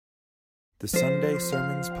the Sunday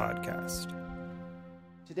Sermons Podcast.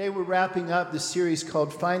 Today we're wrapping up the series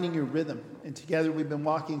called Finding Your Rhythm. And together we've been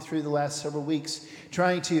walking through the last several weeks,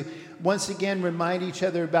 trying to once again remind each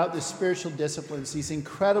other about the spiritual disciplines, these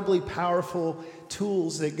incredibly powerful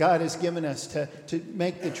tools that God has given us to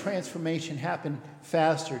make the transformation happen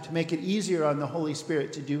faster, to make it easier on the Holy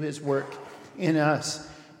Spirit to do His work in us.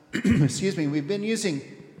 Excuse me, we've been using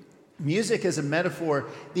music as a metaphor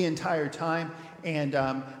the entire time. And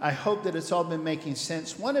I hope that it's all been making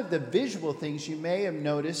sense. One of the visual things you may have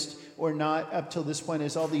noticed or not up till this point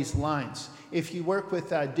is all these lines. If you work with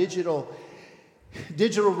digital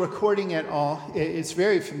recording at all, it's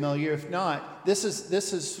very familiar. If not, this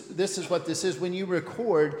is what this is. When you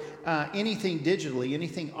record anything digitally,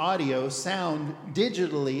 anything audio, sound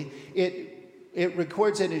digitally, it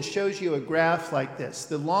records it and shows you a graph like this.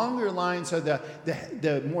 The longer lines are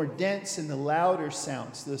the more dense and the louder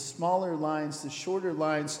sounds. The smaller lines, the shorter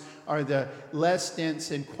lines are the less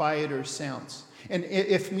dense and quieter sounds. And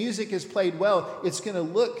if music is played well, it's going to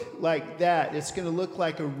look like that. It's going to look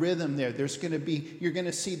like a rhythm there. You're going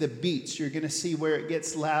to see the beats. You're going to see where it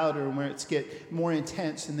gets louder and where it's get more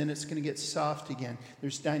intense, and then it's going to get soft again.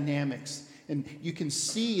 There's dynamics. And you can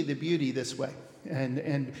see the beauty this way.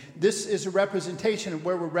 And this is a representation of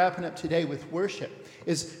where we're wrapping up today with worship.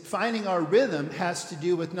 Is finding our rhythm has to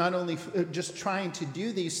do with not only just trying to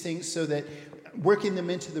do these things so that working them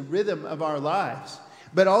into the rhythm of our lives,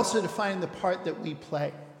 but also to find the part that we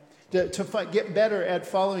play. To get better at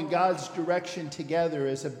following God's direction together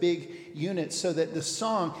as a big unit so that the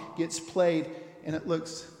song gets played and it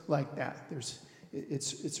looks like that.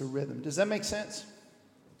 It's a rhythm. Does that make sense?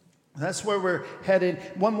 That's where we're headed.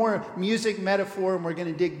 One more music metaphor, and we're going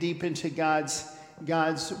to dig deep into God's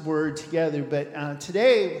word together. But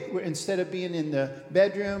today, instead of being in the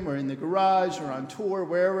bedroom or in the garage or on tour,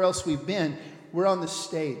 wherever else we've been, we're on the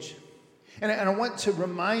stage. And I want to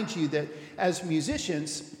remind you that as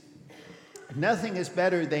musicians, nothing is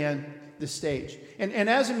better than the stage. And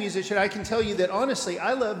as a musician, I can tell you that honestly,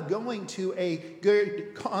 I love going to a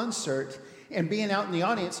good concert and being out in the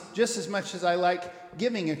audience just as much as I like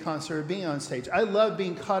giving a concert or being on stage. I love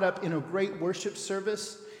being caught up in a great worship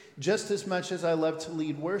service just as much as I love to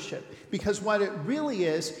lead worship. Because what it really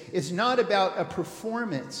is not about a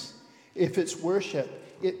performance if it's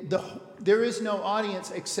worship. There is no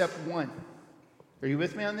audience except one. Are you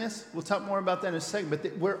with me on this? We'll talk more about that in a second.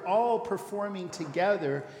 But we're all performing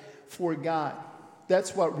together for God.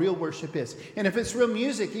 That's what real worship is. And if it's real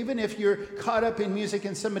music, even if you're caught up in music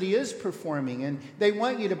and somebody is performing and they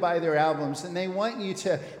want you to buy their albums and they want you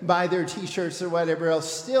to buy their t-shirts or whatever else,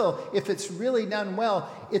 still, if it's really done well,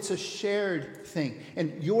 it's a shared thing.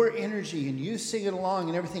 And your energy and you singing along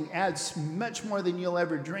and everything adds much more than you'll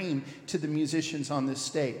ever dream to the musicians on this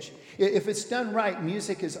stage. If it's done right,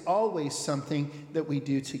 music is always something that we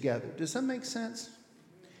do together. Does that make sense?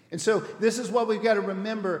 And so this is what we've got to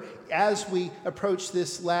remember as we approach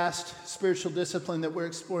this last spiritual discipline that we're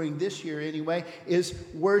exploring this year anyway, is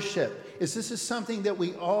worship. This is something that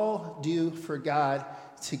we all do for God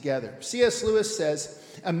together. C.S. Lewis says,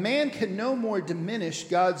 "A man can no more diminish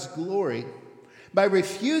God's glory by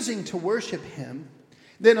refusing to worship Him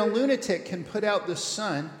than a lunatic can put out the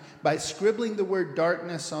sun by scribbling the word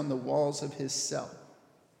darkness on the walls of his cell."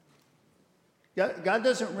 God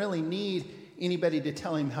doesn't really need anybody to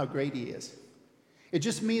tell Him how great He is. It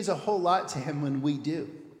just means a whole lot to Him when we do,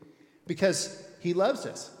 because He loves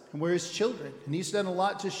us and we're His children, and He's done a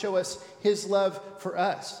lot to show us His love for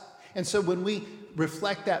us. And so when we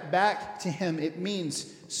reflect that back to Him, it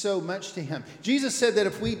means so much to Him. Jesus said that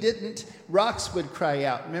if we didn't, rocks would cry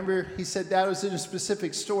out. Remember, He said that was in a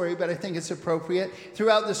specific story, but I think it's appropriate.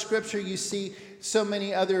 Throughout the scripture, you see so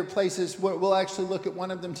many other places. We'll actually look at one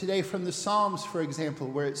of them today from the Psalms, for example,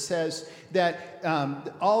 where it says that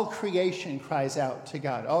all creation cries out to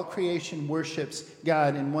God. All creation worships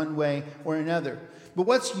God in one way or another. But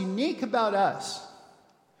what's unique about us,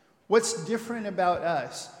 what's different about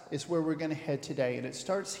us, is where we're going to head today. And it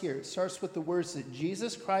starts here. It starts with the words that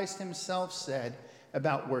Jesus Christ Himself said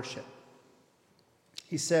about worship.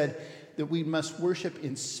 He said that we must worship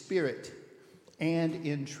in spirit and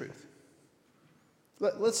in truth.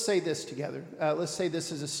 Let's say this together. Let's say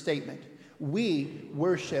this as a statement. We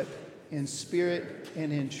worship in spirit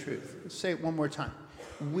and in truth. Let's say it one more time.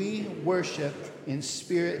 We worship in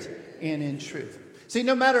spirit and in truth. See,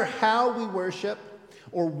 no matter how we worship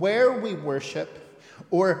or where we worship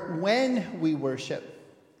or when we worship,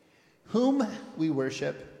 whom we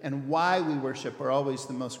worship and why we worship are always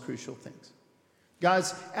the most crucial things.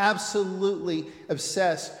 God's absolutely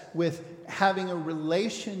obsessed with having a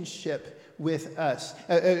relationship with us.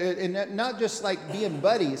 And not just like being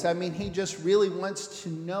buddies. I mean, he just really wants to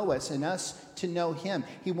know us and us to know him.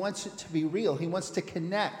 He wants it to be real. He wants to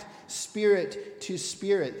connect spirit to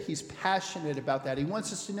spirit. He's passionate about that. He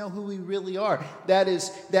wants us to know who we really are. That is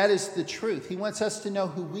the truth. He wants us to know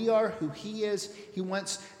who we are, who he is. He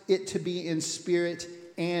wants it to be in spirit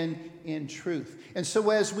and in truth. And so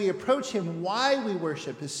as we approach him, why we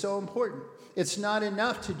worship is so important. It's not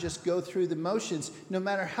enough to just go through the motions, no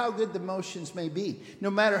matter how good the motions may be,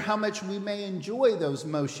 no matter how much we may enjoy those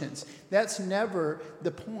motions. That's never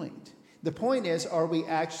the point. The point is, are we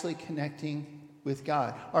actually connecting with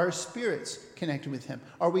God? Are our spirits connected with him?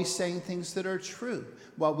 Are we saying things that are true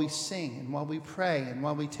while we sing and while we pray and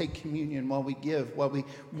while we take communion, while we give, while we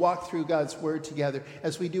walk through God's word together?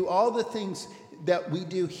 As we do all the things that we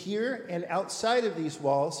do here and outside of these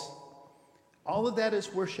walls, all of that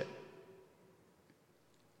is worship.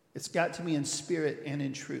 It's got to be in spirit and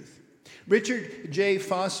in truth. Richard J.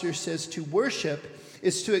 Foster says to worship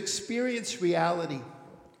is to experience reality,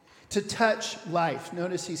 to touch life.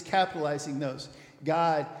 Notice he's capitalizing those.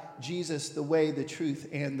 God, Jesus, the way, the truth,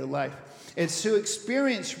 and the life. It's to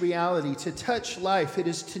experience reality, to touch life. It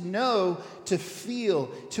is to know, to feel,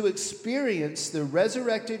 to experience the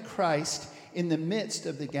resurrected Christ in the midst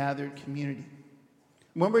of the gathered community.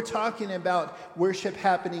 When we're talking about worship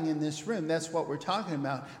happening in this room, that's what we're talking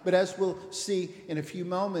about. But as we'll see in a few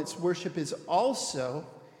moments, worship is also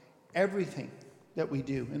everything that we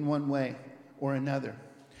do in one way or another.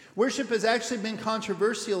 Worship has actually been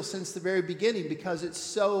controversial since the very beginning because it's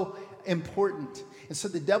so important. And so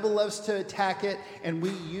the devil loves to attack it, and we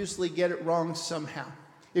usually get it wrong somehow.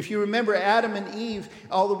 If you remember Adam and Eve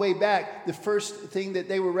all the way back, the first thing that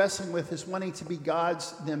they were wrestling with is wanting to be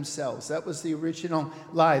gods themselves. That was the original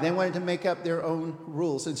lie. They wanted to make up their own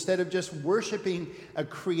rules. Instead of just worshiping a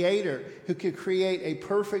creator who could create a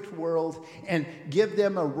perfect world and give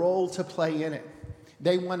them a role to play in it,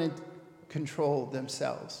 they wanted control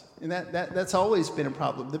themselves. And that's always been a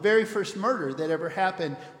problem. The very first murder that ever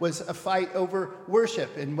happened was a fight over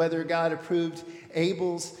worship and whether God approved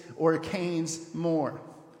Abel's or Cain's more.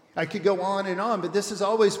 I could go on, but this has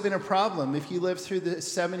always been a problem. If you lived through the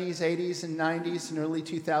 70s, 80s, and 90s, and early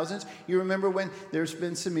 2000s, you remember when there's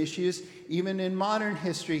been some issues, even in modern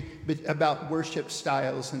history, about worship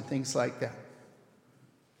styles and things like that.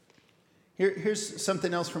 Here's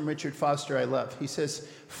something else from Richard Foster I love. He says,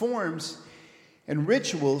 forms and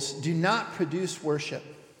rituals do not produce worship,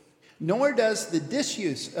 nor does the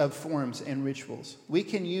disuse of forms and rituals. We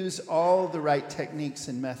can use all the right techniques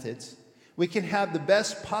and methods. We can have the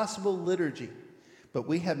best possible liturgy, but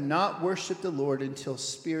we have not worshiped the Lord until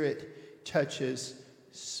spirit touches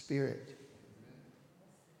spirit.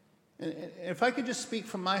 And if I could just speak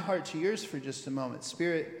from my heart to yours for just a moment,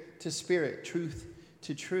 spirit to spirit, truth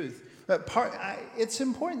to truth. It's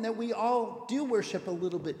important that we all do worship a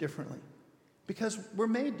little bit differently because we're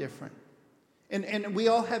made different. And we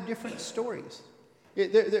all have different stories.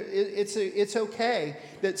 It's okay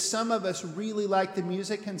that some of us really like the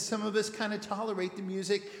music and some of us kind of tolerate the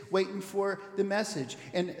music waiting for the message.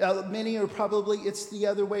 And many are probably, it's the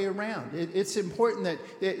other way around. It's important that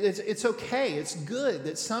it's okay. It's good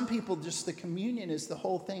that some people just the communion is the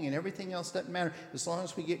whole thing and everything else doesn't matter as long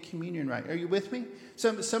as we get communion right. Are you with me?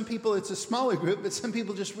 Some people, it's a smaller group, but some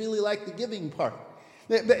people just really like the giving part.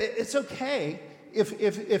 But it's okay.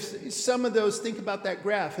 If some of those, think about that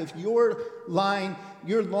graph, if your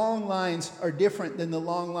long lines are different than the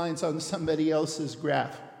long lines on somebody else's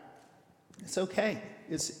graph, it's okay.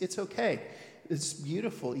 It's okay. It's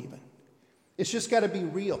beautiful even. It's just got to be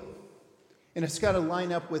real. And it's got to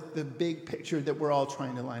line up with the big picture that we're all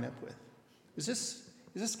trying to line up with. Is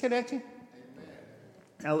this connecting? Amen.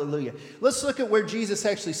 Hallelujah. Let's look at where Jesus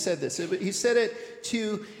actually said this. He said it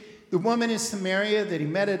to the woman in Samaria that he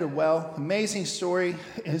met at a well. Amazing story.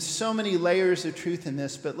 There's so many layers of truth in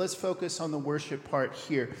this, but let's focus on the worship part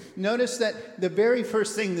here. Notice that the very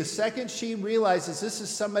first thing, the second she realizes this is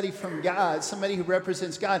somebody from God, somebody who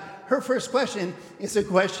represents God, her first question is a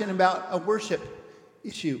question about a worship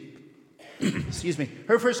issue. Excuse me.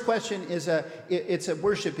 Her first question is it's a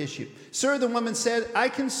worship issue. Sir, the woman said, I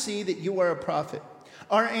can see that you are a prophet.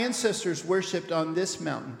 Our ancestors worshipped on this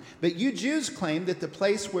mountain, but you Jews claim that the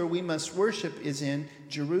place where we must worship is in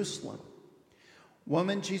Jerusalem.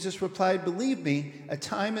 Woman, Jesus replied, believe me, a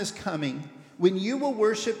time is coming when you will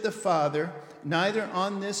worship the Father neither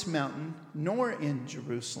on this mountain nor in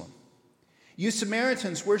Jerusalem. You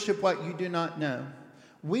Samaritans worship what you do not know.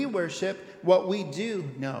 We worship what we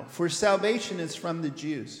do know, for salvation is from the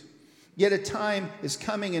Jews. Yet a time is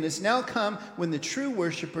coming and has now come when the true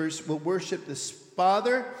worshipers will worship the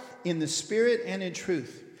Father in the Spirit and in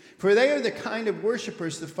truth. For they are the kind of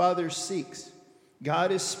worshipers the Father seeks.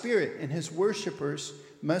 God is spirit, and his worshipers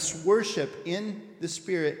must worship in the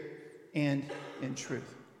Spirit and in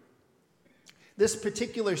truth. This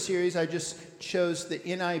particular series, I just chose the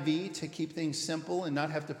NIV to keep things simple and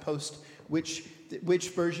not have to post which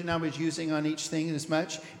version I was using on each thing as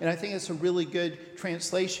much. And I think it's a really good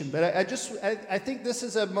translation. But I think this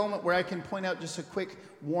is a moment where I can point out just a quick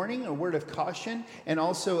warning, a word of caution, and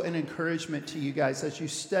also an encouragement to you guys as you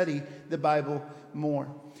study the Bible more.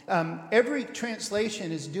 Every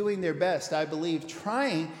translation is doing their best, I believe,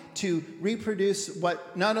 trying to reproduce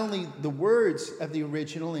what not only the words of the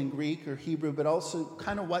original in Greek or Hebrew, but also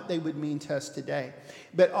kind of what they would mean to us today.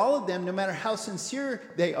 But all of them, no matter how sincere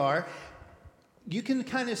they are, you can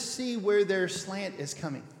kind of see where their slant is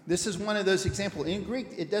coming. This is one of those examples. In Greek,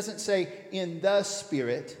 it doesn't say in the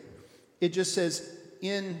Spirit. It just says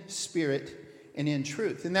in spirit and in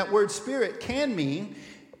truth. And that word spirit can mean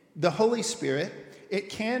the Holy Spirit. It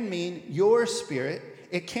can mean your spirit.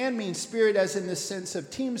 It can mean spirit as in the sense of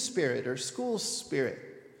team spirit or school spirit.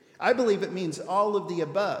 I believe it means all of the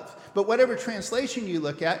above. But whatever translation you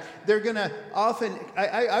look at, they're going to often,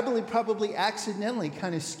 I believe probably accidentally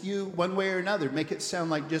kind of skew one way or another, make it sound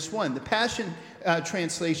like just one. The Passion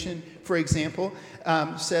translation, for example,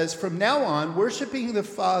 says, "From now on, worshiping the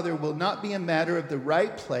Father will not be a matter of the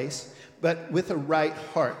right place, but with a right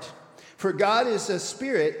heart. For God is a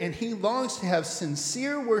spirit, and he longs to have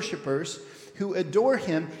sincere worshipers who adore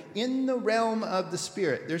him in the realm of the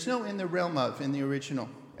Spirit." There's no "in the realm of" in the original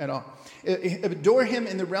at all. Adore him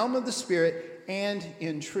in the realm of the Spirit and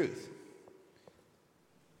in truth.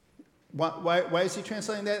 Why is he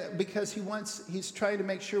translating that? Because he's trying to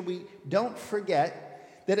make sure we don't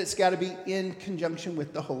forget that it's got to be in conjunction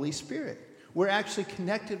with the Holy Spirit. We're actually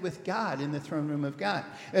connected with God in the throne room of God.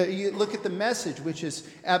 You look at the Message, which is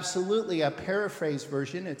absolutely a paraphrase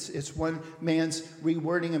version. It's one man's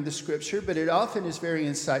rewording of the scripture, but it often is very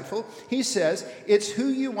insightful. He says, "It's who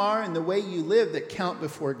you are and the way you live that count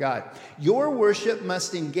before God. Your worship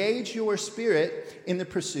must engage your spirit in the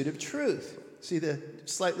pursuit of truth." See the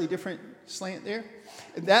slightly different slant there?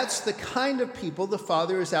 That's the kind of people the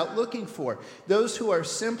Father is out looking for. Those who are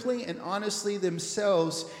simply and honestly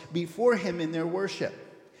themselves before him in their worship.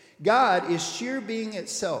 God is sheer being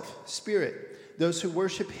itself, spirit. Those who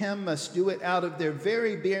worship him must do it out of their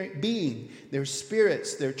very being, their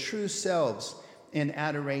spirits, their true selves in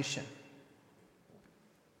adoration.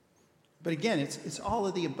 But again, it's all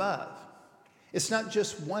of the above. It's not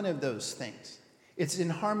just one of those things. It's in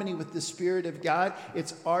harmony with the Spirit of God.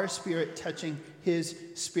 It's our spirit touching his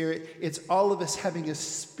spirit. It's all of us having a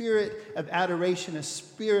spirit of adoration, a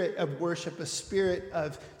spirit of worship, a spirit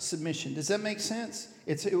of submission. Does that make sense?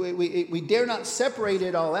 We dare not separate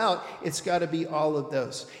it all out. It's got to be all of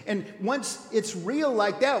those. And once it's real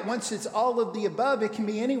like that, once it's all of the above, it can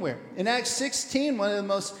be anywhere. In Acts 16, one of the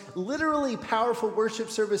most literally powerful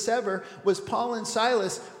worship service ever was Paul and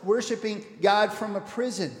Silas worshiping God from a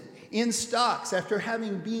prison in stocks after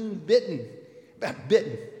having been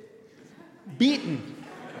beaten.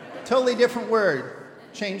 Totally different word.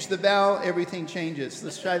 Change the vowel, everything changes.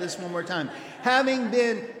 Let's try this one more time. Having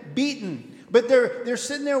been beaten. But they're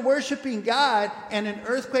sitting there worshiping God, and an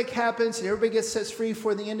earthquake happens, and everybody gets set free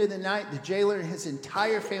for the end of the night. The jailer and his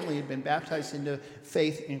entire family had been baptized into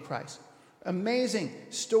faith in Christ. Amazing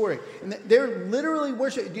story. And they're literally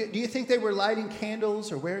worshiping. Do you think they were lighting candles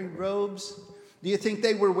or wearing robes? Do you think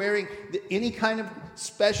they were wearing any kind of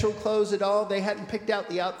special clothes at all? They hadn't picked out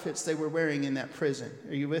the outfits they were wearing in that prison.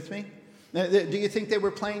 Are you with me? Do you think they were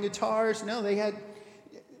playing guitars? No,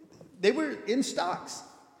 they were in stocks.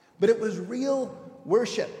 But it was real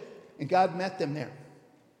worship, and God met them there.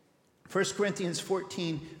 1 Corinthians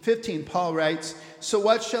 14:15, Paul writes, "So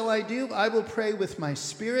what shall I do? I will pray with my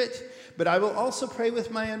spirit, but I will also pray with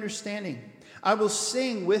my understanding. I will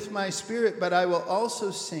sing with my spirit, but I will also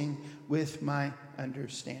sing with my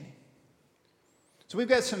understanding." So we've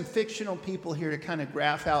got some fictional people here to kind of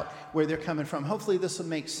graph out where they're coming from. Hopefully this will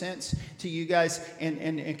make sense to you guys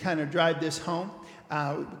and kind of drive this home.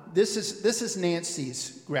 This is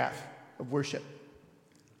Nancy's graph of worship.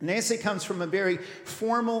 Nancy comes from a very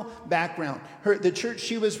formal background. The church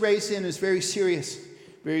she was raised in is very serious.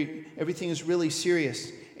 Everything is really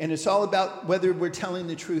serious. And it's all about whether we're telling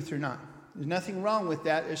the truth or not. There's nothing wrong with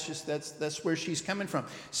that. It's just that's where she's coming from.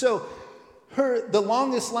 So the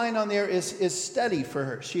longest line on there is study for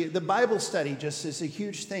her. The Bible study just is a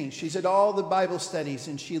huge thing. She's at all the Bible studies,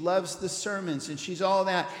 and she loves the sermons, and she's all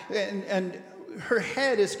that. And her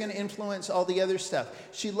head is going to influence all the other stuff.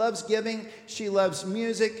 She loves giving. She loves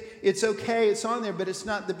music. It's okay. It's on there, but it's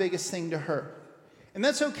not the biggest thing to her. And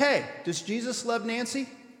that's okay. Does Jesus love Nancy?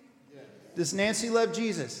 Does Nancy love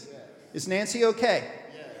Jesus? Is Nancy okay?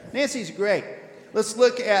 Nancy's great. Let's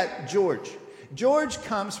look at George. George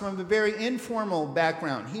comes from a very informal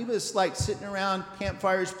background. He was like sitting around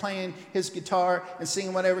campfires playing his guitar and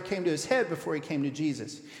singing whatever came to his head before he came to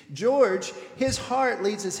Jesus. George, his heart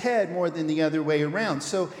leads his head more than the other way around.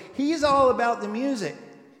 So he's all about the music.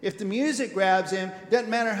 If the music grabs him, doesn't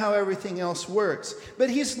matter how everything else works. But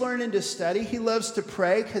he's learning to study. He loves to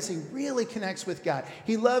pray because he really connects with God.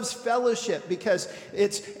 He loves fellowship because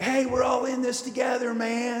it's, hey, we're all in this together,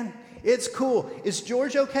 man. It's cool. Is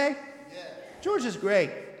George okay? Yeah. George is great.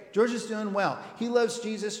 George is doing well. He loves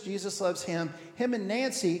Jesus. Jesus loves him. Him and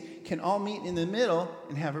Nancy can all meet in the middle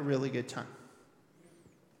and have a really good time.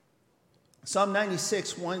 Psalm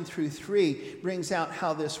 96, 1 through 3 brings out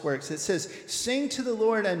how this works. It says, sing to the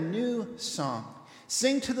Lord a new song.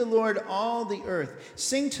 Sing to the Lord all the earth.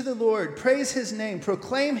 Sing to the Lord. Praise his name.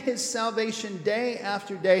 Proclaim his salvation day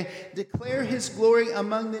after day. Declare his glory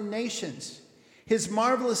among the nations. His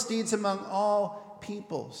marvelous deeds among all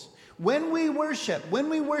peoples. When we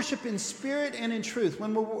worship in spirit and in truth,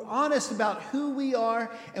 when we're honest about who we are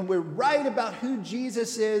and we're right about who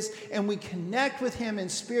Jesus is and we connect with him in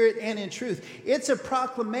spirit and in truth, it's a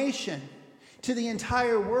proclamation to the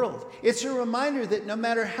entire world. It's a reminder that no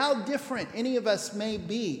matter how different any of us may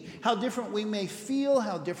be, how different we may feel,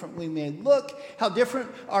 how different we may look, how different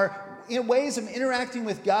our ways of interacting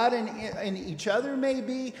with God and each other may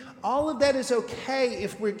be, all of that is okay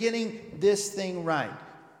if we're getting this thing right.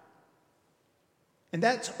 And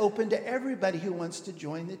that's open to everybody who wants to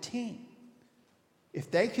join the team. If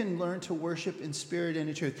they can learn to worship in spirit and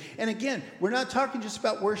in truth. And again, we're not talking just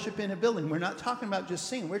about worship in a building. We're not talking about just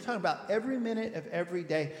singing. We're talking about every minute of every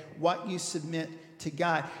day, what you submit to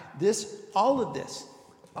God. All of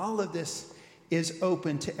this is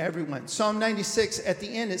open to everyone. Psalm 96, at the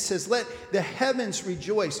end, it says, let the heavens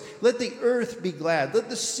rejoice. Let the earth be glad. Let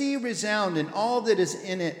the sea resound and all that is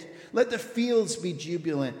in it. Let the fields be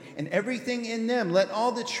jubilant and everything in them. Let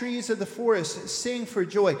all the trees of the forest sing for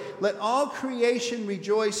joy. Let all creation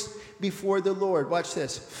rejoice before the Lord. Watch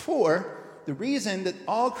this. For the reason that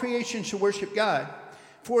all creation should worship God,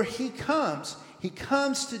 for he comes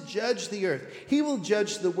to judge the earth. He will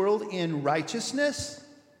judge the world in righteousness.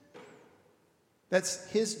 That's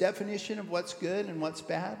his definition of what's good and what's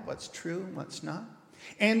bad, what's true and what's not.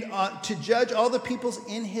 And to judge all the peoples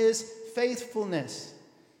in his faithfulness.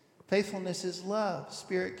 Faithfulness is love,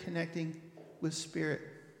 spirit connecting with spirit.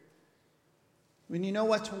 When you know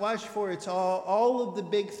what to watch for, it's all of the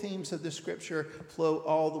big themes of the scripture flow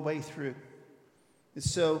all the way through. It's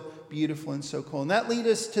so beautiful and so cool. And that leads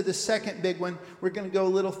us to the second big one. We're going to go a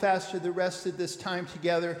little faster the rest of this time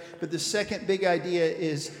together. But the second big idea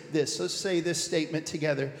is this. Let's say this statement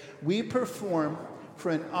together. We perform for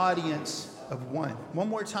an audience of one. One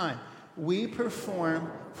more time. We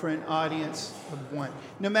perform for an audience of one.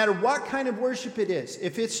 No matter what kind of worship it is,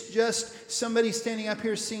 if it's just somebody standing up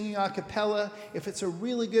here singing a cappella, if it's a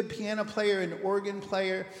really good piano player, an organ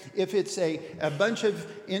player, if it's a bunch of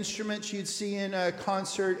instruments you'd see in a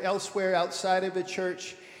concert elsewhere outside of a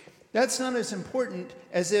church, that's not as important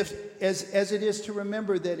as it is to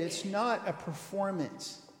remember that it's not a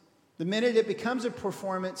performance. The minute it becomes a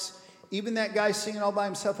performance, even that guy singing all by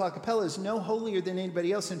himself a cappella is no holier than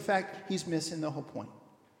anybody else. In fact, he's missing the whole point.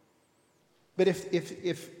 But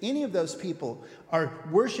if any of those people are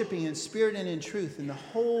worshiping in spirit and in truth, and the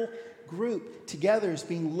whole group together is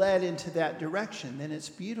being led into that direction, then it's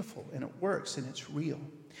beautiful and it works and it's real.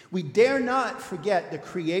 We dare not forget the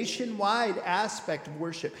creation-wide aspect of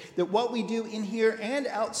worship, that what we do in here and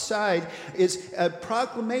outside is a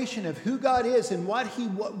proclamation of who God is and what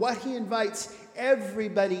he invites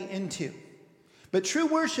everybody into. But true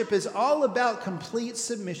worship is all about complete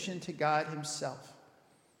submission to God himself.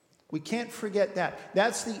 We can't forget that.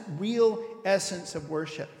 That's the real essence of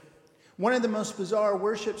worship. One of the most bizarre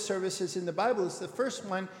worship services in the Bible is the first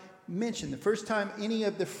one mentioned. The first time any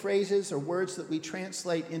of the phrases or words that we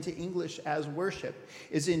translate into English as worship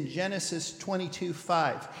is in Genesis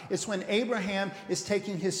 22:5. It's when Abraham is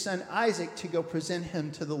taking his son Isaac to go present him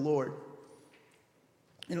to the Lord.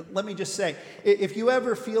 Let me just say, if you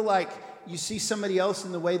ever feel like you see somebody else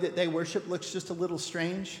in the way that they worship looks just a little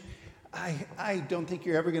strange, I don't think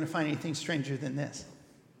you're ever going to find anything stranger than this.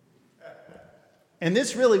 And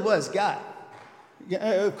this really was God.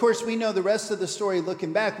 Of course, we know the rest of the story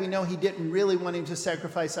looking back. We know he didn't really want him to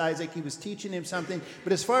sacrifice Isaac. He was teaching him something.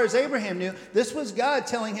 But as far as Abraham knew, this was God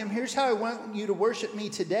telling him, here's how I want you to worship me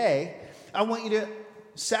today. I want you to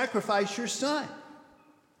sacrifice your son.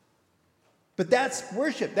 But that's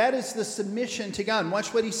worship. That is the submission to God. And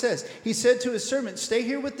watch what he says. He said to his servant, stay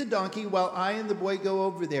here with the donkey while I and the boy go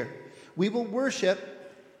over there. We will worship,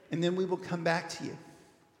 and then we will come back to you.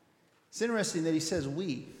 It's interesting that he says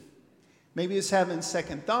we. Maybe he's having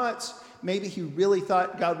second thoughts. Maybe he really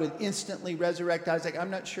thought God would instantly resurrect Isaac.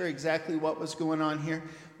 I'm not sure exactly what was going on here,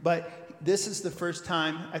 but this is the first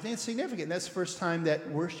time, I think it's significant, that's the first time that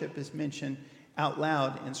worship is mentioned out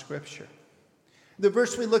loud in Scripture. The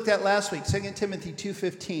verse we looked at last week, 2 Timothy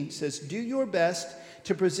 2:15, says, do your best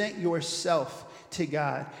to present yourself to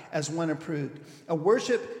God as one approved, a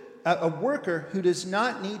worker who does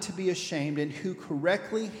not need to be ashamed and who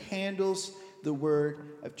correctly handles the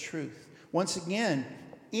word of truth. Once again,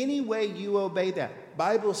 any way you obey that,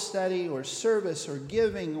 Bible study or service or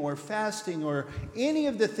giving or fasting or any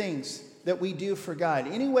of the things that we do for God,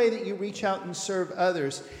 any way that you reach out and serve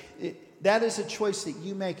others, that is a choice that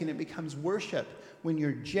you make, and it becomes worship when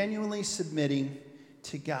you're genuinely submitting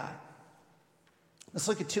to God. Let's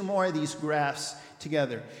look at two more of these graphs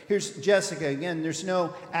together. Here's Jessica. Again, there's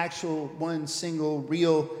no actual one single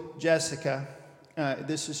real Jessica.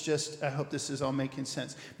 This is just, I hope this is all making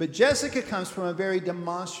sense. But Jessica comes from a very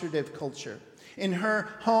demonstrative culture. In her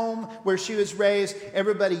home where she was raised,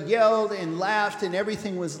 everybody yelled and laughed and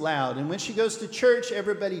everything was loud. And when she goes to church,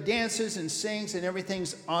 everybody dances and sings and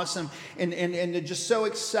everything's awesome and they're just so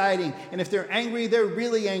exciting. And if they're angry, they're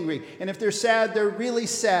really angry. And if they're sad, they're really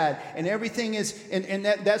sad. And everything is,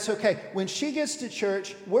 that's okay. When she gets to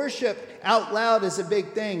church, worship out loud is a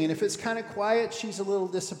big thing. And if it's kind of quiet, she's a little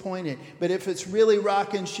disappointed. But if it's really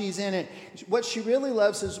rocking, she's in it. What she really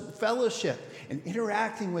loves is fellowship and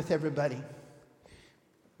interacting with everybody.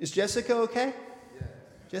 Is Jessica okay? Yeah.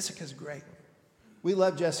 Jessica's great. We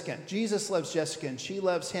love Jessica. Jesus loves Jessica, and she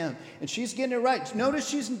loves him. And she's getting it right. Notice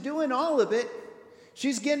she's doing all of it.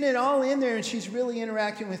 She's getting it all in there, and she's really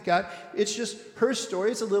interacting with God. It's just her story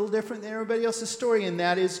is a little different than everybody else's story, and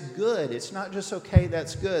that is good. It's not just okay,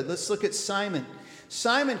 that's good. Let's look at Simon.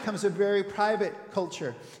 Simon comes from a very private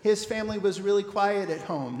culture. His family was really quiet at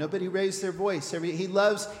home. Nobody raised their voice. He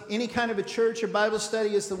loves any kind of a church or Bible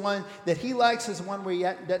study is the one that he likes, is the one where he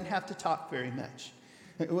doesn't have to talk very much.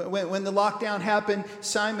 When the lockdown happened,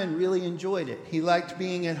 Simon really enjoyed it. He liked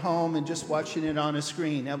being at home and just watching it on a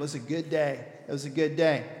screen. That was a good day. That was a good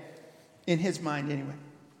day. In his mind, anyway.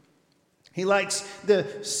 He likes the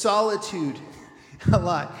solitude a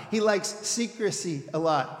lot. He likes secrecy a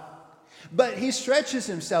lot. But he stretches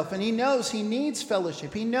himself, and he knows he needs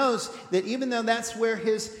fellowship. He knows that even though that's where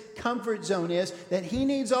his comfort zone is, that he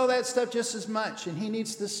needs all that stuff just as much. And he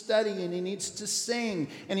needs to study, and he needs to sing,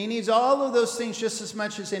 and he needs all of those things just as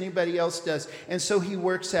much as anybody else does. And so he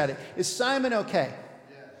works at it. Is Simon okay?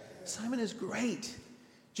 Yeah. Simon is great.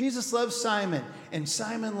 Jesus loves Simon, and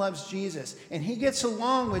Simon loves Jesus. And he gets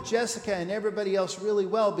along with Jessica and everybody else really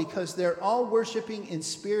well because they're all worshiping in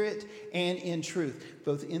spirit and in truth,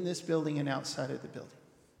 both in this building and outside of the building.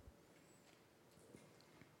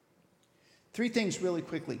 Three things really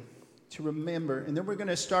quickly to remember, and then we're going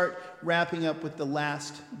to start wrapping up with the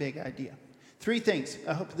last big idea. Three things.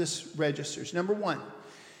 I hope this registers. Number one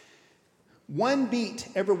beat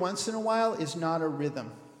every once in a while is not a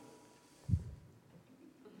rhythm.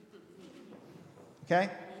 Okay?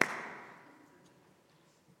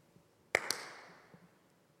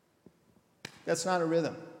 That's not a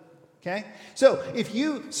rhythm. Okay? So if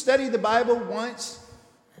you study the Bible once,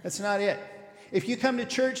 that's not it. If you come to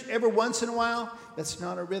church every once in a while, that's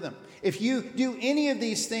not a rhythm. If you do any of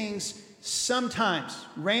these things sometimes,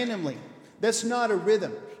 randomly, that's not a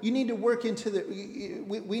rhythm. You need to work into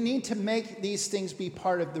we need to make these things be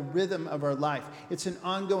part of the rhythm of our life. It's an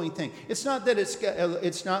ongoing thing. It's not that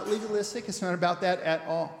it's not legalistic. It's not about that at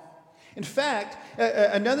all. In fact,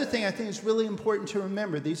 another thing I think is really important to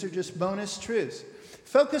remember, these are just bonus truths.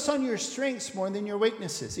 Focus on your strengths more than your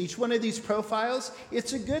weaknesses. Each one of these profiles,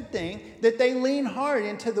 it's a good thing that they lean hard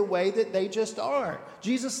into the way that they just are.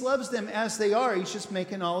 Jesus loves them as they are. He's just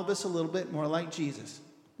making all of us a little bit more like Jesus.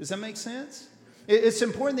 Does that make sense? It's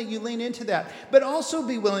important that you lean into that, but also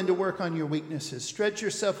be willing to work on your weaknesses. Stretch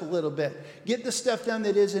yourself a little bit. Get the stuff done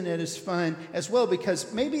that isn't as fun as well,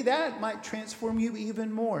 because maybe that might transform you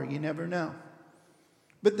even more. You never know.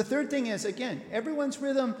 But the third thing is, again, everyone's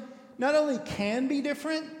rhythm not only can be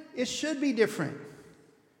different, it should be different.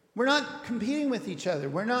 We're not competing with each other.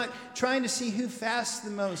 We're not trying to see who fasts the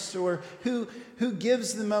most or who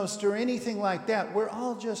gives the most or anything like that. We're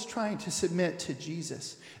all just trying to submit to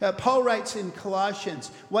Jesus. Paul writes in Colossians,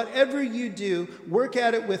 whatever you do, work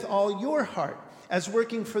at it with all your heart, as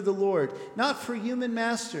working for the Lord, not for human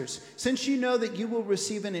masters, since you know that you will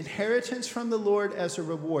receive an inheritance from the Lord as a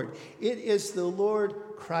reward. It is the Lord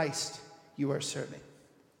Christ you are serving.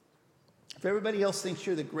 If everybody else thinks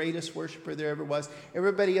you're the greatest worshiper there ever was,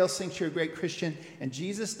 everybody else thinks you're a great Christian, and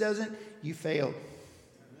Jesus doesn't, you failed.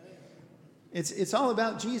 It's all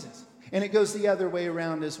about Jesus. And it goes the other way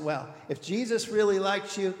around as well. If Jesus really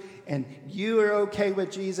likes you and you are okay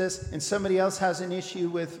with Jesus and somebody else has an issue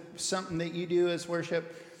with something that you do as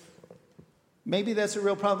worship, maybe that's a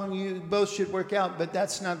real problem you both should work out, but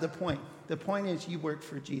that's not the point. The point is you work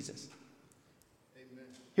for Jesus. Amen.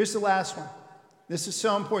 Here's the last one. This is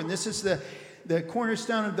so important. This is the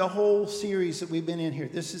cornerstone of the whole series that we've been in here.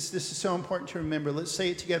 This is so important to remember. Let's say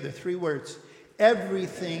it together. 3 words.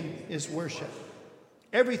 Everything is worship.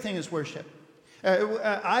 Everything is worship.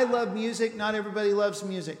 I love music. Not everybody loves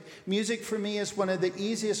music. Music for me is one of the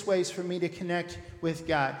easiest ways for me to connect with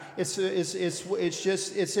God. It's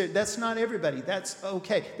that's not everybody. That's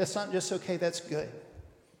okay. That's not just okay. That's good.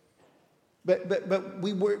 But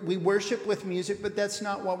we worship with music, but that's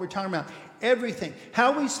not what we're talking about. Everything.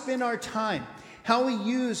 How we spend our time. How we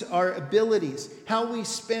use our abilities, how we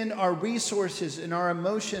spend our resources and our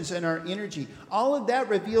emotions and our energy. All of that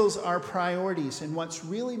reveals our priorities and what's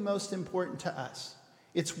really most important to us.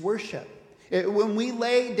 It's worship. When we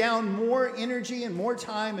lay down more energy and more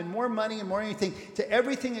time and more money and more anything to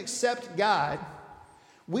everything except God,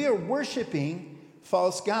 we are worshiping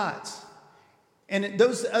false gods. And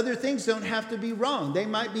those other things don't have to be wrong. They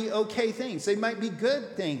might be okay things. They might be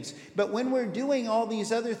good things. But when we're doing all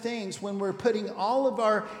these other things, when we're putting all of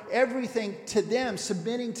our everything to them,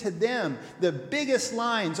 submitting to them, the biggest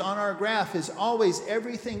lines on our graph is always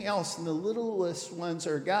everything else, and the littlest ones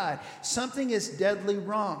are God. Something is deadly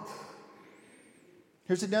wrong.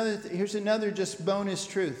 Here's another just bonus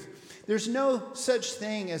truth. There's no such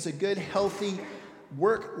thing as a good, healthy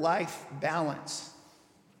work-life balance.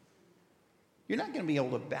 You're not going to be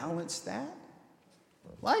able to balance that.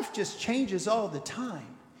 Life just changes all the time.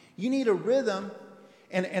 You need a rhythm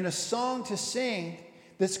and a song to sing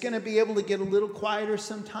that's going to be able to get a little quieter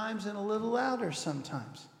sometimes and a little louder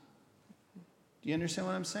sometimes. Do you understand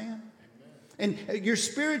what I'm saying? And your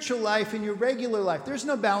spiritual life and your regular life, there's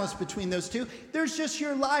no balance between those two. There's just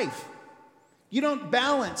your life. You don't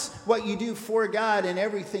balance what you do for God and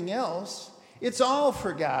everything else. It's all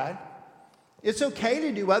for God. It's okay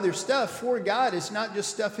to do other stuff for God. It's not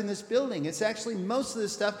just stuff in this building. It's actually most of the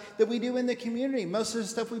stuff that we do in the community, most of the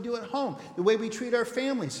stuff we do at home, the way we treat our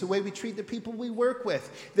families, the way we treat the people we work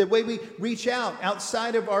with, the way we reach out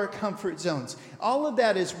outside of our comfort zones. All of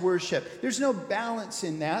that is worship. There's no balance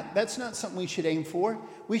in that. That's not something we should aim for.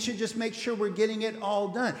 We should just make sure we're getting it all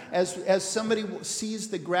done. As somebody sees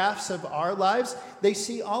the graphs of our lives, they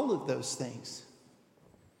see all of those things.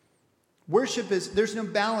 Worship there's no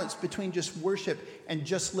balance between just worship and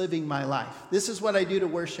just living my life. This is what I do to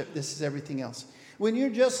worship. This is everything else. When you're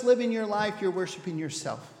just living your life, you're worshiping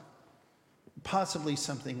yourself. Possibly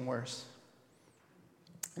something worse.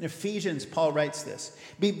 In Ephesians, Paul writes this: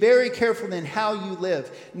 "Be very careful then how you live,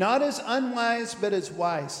 not as unwise, but as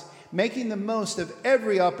wise, making the most of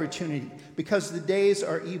every opportunity, because the days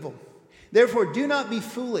are evil. Therefore, do not be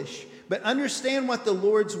foolish, but understand what the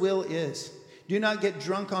Lord's will is. Do not get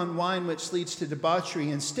drunk on wine, which leads to debauchery.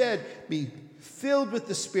 Instead, be filled with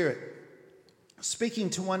the Spirit, speaking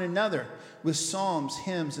to one another with psalms,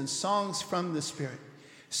 hymns, and songs from the Spirit.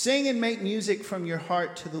 Sing and make music from your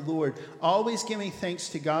heart to the Lord, always giving thanks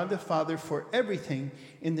to God the Father for everything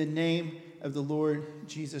in the name of the Lord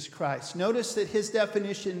Jesus Christ." Notice that his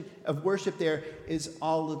definition of worship there is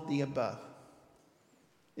all of the above.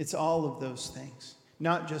 It's all of those things,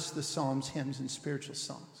 not just the psalms, hymns, and spiritual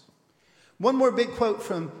songs. One more big quote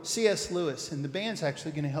from C.S. Lewis, and the band's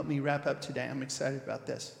actually going to help me wrap up today. I'm excited about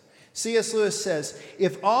this. C.S. Lewis says,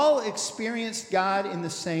 "If all experienced God in the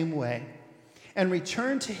same way and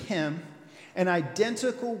returned to him in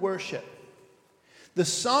identical worship, the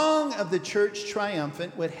song of the church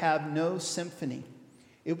triumphant would have no symphony.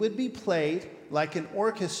 It would be played like an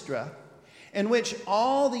orchestra in which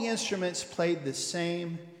all the instruments played the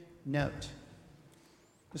same note."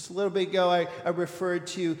 Just a little bit ago, I referred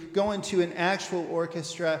to going to an actual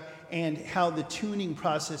orchestra and how the tuning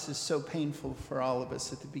process is so painful for all of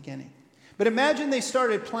us at the beginning. But imagine they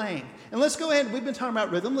started playing. And let's go ahead. We've been talking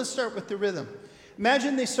about rhythm. Let's start with the rhythm.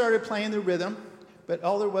 Imagine they started playing the rhythm, but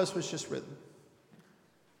all there was just rhythm.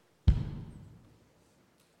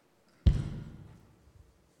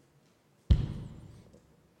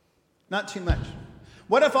 Not too much.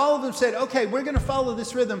 What if all of them said, okay, we're going to follow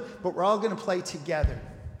this rhythm, but we're all going to play together?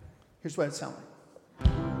 Here's what it sounds like.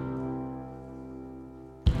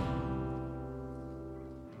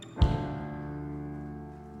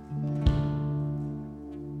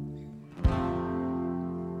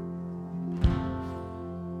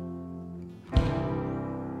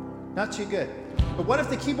 Not too good. But what if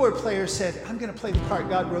the keyboard player said, I'm going to play the part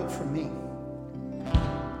God wrote for me.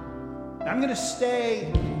 I'm going to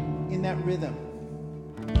stay in that rhythm.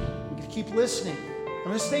 I'm going to keep listening. I'm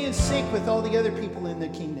going to stay in sync with all the other people in the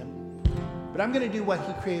kingdom. But I'm going to do what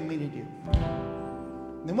he created me to do.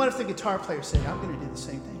 And then what if the guitar player said, I'm going to do the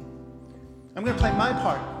same thing. I'm going to play my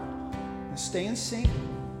part. I'm going to stay in sync.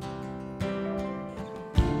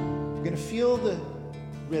 I'm going to feel the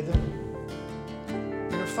rhythm. I'm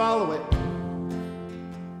going to follow it.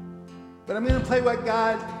 But I'm going to play what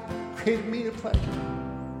God created me to play.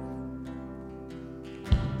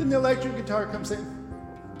 Then the electric guitar comes in.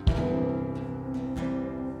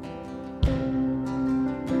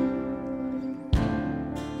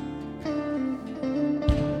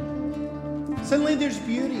 Suddenly there's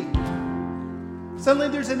beauty. Suddenly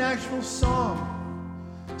there's an actual song.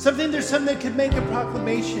 There's something that could make a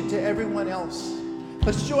proclamation to everyone else.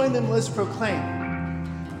 Let's join them. Let's proclaim.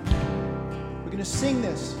 We're going to sing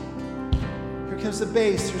this. Here comes the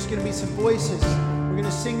bass. There's going to be some voices. We're going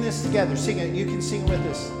to sing this together. Sing it. You can sing with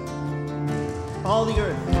us. All the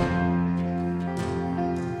earth.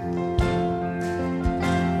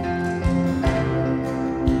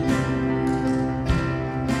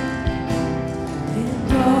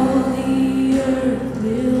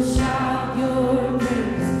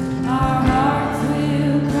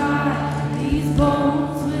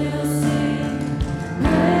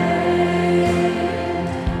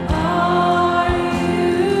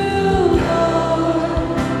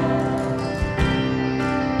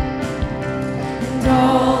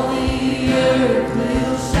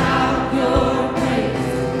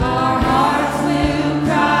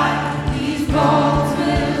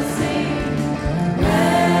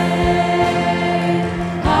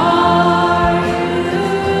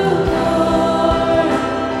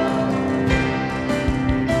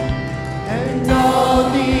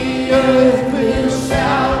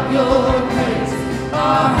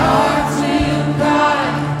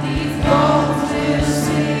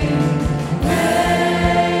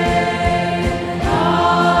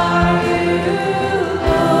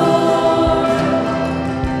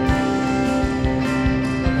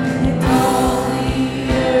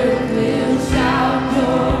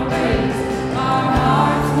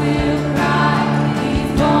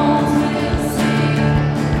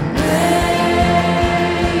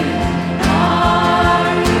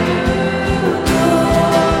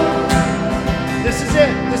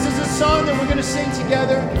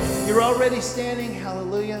 Standing,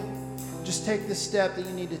 hallelujah. Just take the step that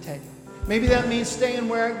you need to take. Maybe that means staying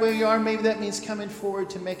where you are. Maybe that means coming forward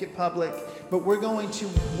to make it public. But we're going to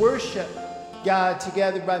worship God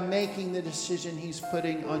together by making the decision he's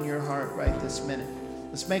putting on your heart right this minute.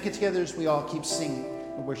 Let's make it together as we all keep singing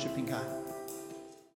and worshiping God.